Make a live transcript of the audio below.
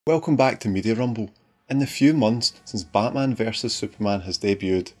Welcome back to Media Rumble. In the few months since Batman vs Superman has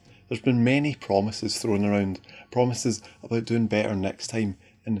debuted, there's been many promises thrown around, promises about doing better next time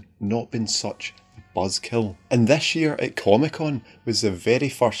and not been such a buzzkill. And this year at Comic-Con was the very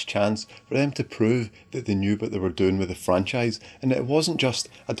first chance for them to prove that they knew what they were doing with the franchise and that it wasn't just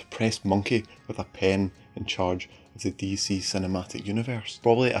a depressed monkey with a pen in charge of the DC Cinematic Universe.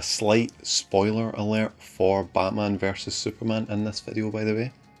 Probably a slight spoiler alert for Batman vs Superman in this video, by the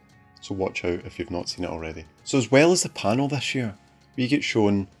way. So watch out if you've not seen it already. So as well as the panel this year, we get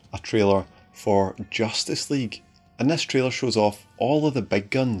shown a trailer for Justice League. And this trailer shows off all of the big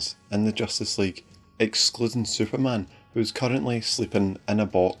guns in the Justice League, excluding Superman, who is currently sleeping in a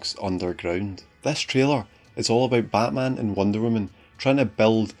box underground. This trailer is all about Batman and Wonder Woman trying to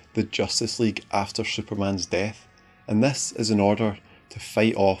build the Justice League after Superman's death. And this is in order to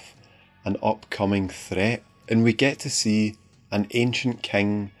fight off an upcoming threat. And we get to see an ancient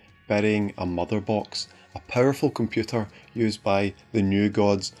king burying a mother box, a powerful computer used by the new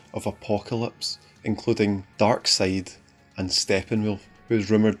gods of Apocalypse, including Darkseid and Steppenwolf, who is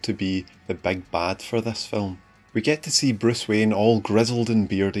rumoured to be the big bad for this film. We get to see Bruce Wayne all grizzled and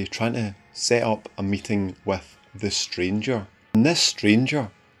beardy trying to set up a meeting with the Stranger. And this Stranger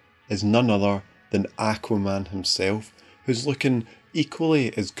is none other than Aquaman himself, who's looking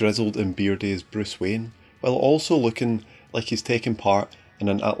equally as grizzled and beardy as Bruce Wayne, while also looking like he's taking part in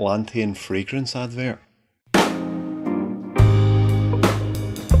an Atlantean fragrance advert.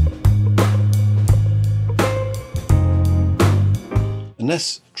 And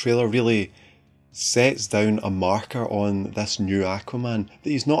this trailer really sets down a marker on this new Aquaman, that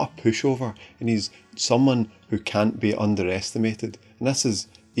he's not a pushover and he's someone who can't be underestimated. And this is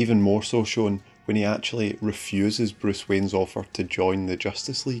even more so shown when he actually refuses Bruce Wayne's offer to join the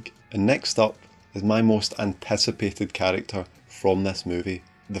Justice League. And next up is my most anticipated character from this movie,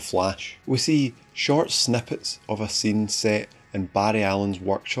 The Flash. We see short snippets of a scene set in Barry Allen's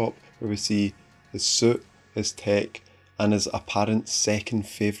workshop where we see his suit, his tech, and his apparent second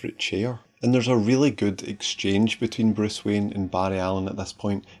favourite chair. And there's a really good exchange between Bruce Wayne and Barry Allen at this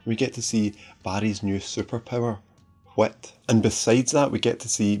point. We get to see Barry's new superpower, Wit. And besides that, we get to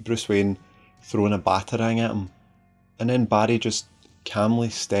see Bruce Wayne throwing a batarang at him. And then Barry just calmly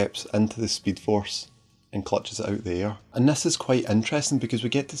steps into the Speed Force and clutches it out the air. And this is quite interesting because we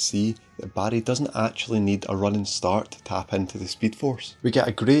get to see that Barry doesn't actually need a running start to tap into the Speed Force. We get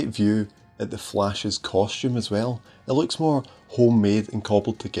a great view at the Flash's costume as well. It looks more homemade and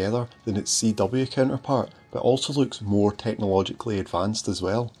cobbled together than its CW counterpart, but also looks more technologically advanced as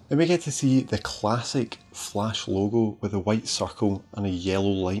well. And we get to see the classic Flash logo with a white circle and a yellow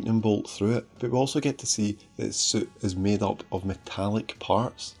lightning bolt through it, but we also get to see that its suit is made up of metallic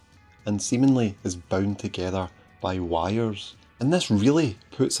parts and seemingly is bound together by wires. And this really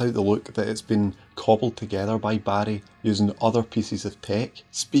puts out the look that it's been cobbled together by Barry using other pieces of tech.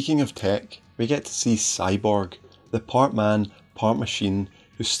 Speaking of tech, we get to see Cyborg, the part man, part machine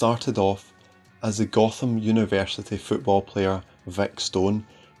who started off as the Gotham University football player Vic Stone,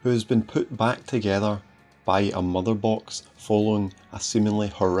 who has been put back together by a mother box following a seemingly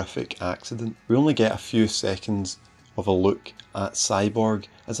horrific accident. We only get a few seconds of a look at Cyborg,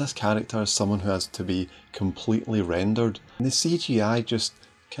 as this character is someone who has to be completely rendered. And the CGI just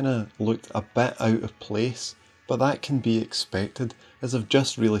kind of looked a bit out of place, but that can be expected as they've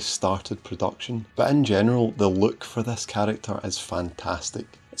just really started production. But in general, the look for this character is fantastic.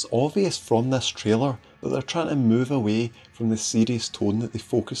 It's obvious from this trailer that they're trying to move away from the serious tone that they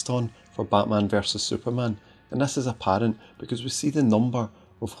focused on for Batman vs Superman, and this is apparent because we see the number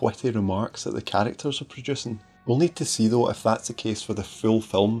of witty remarks that the characters are producing. We'll need to see though if that's the case for the full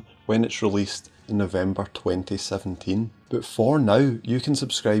film when it's released in November 2017. But for now, you can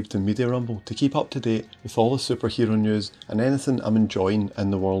subscribe to Media Rumble to keep up to date with all the superhero news and anything I'm enjoying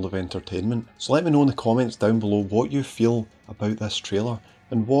in the world of entertainment. So let me know in the comments down below what you feel about this trailer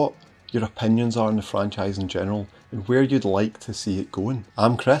and what your opinions are on the franchise in general and where you'd like to see it going.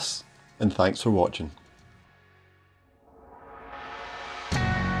 I'm Chris, and thanks for watching.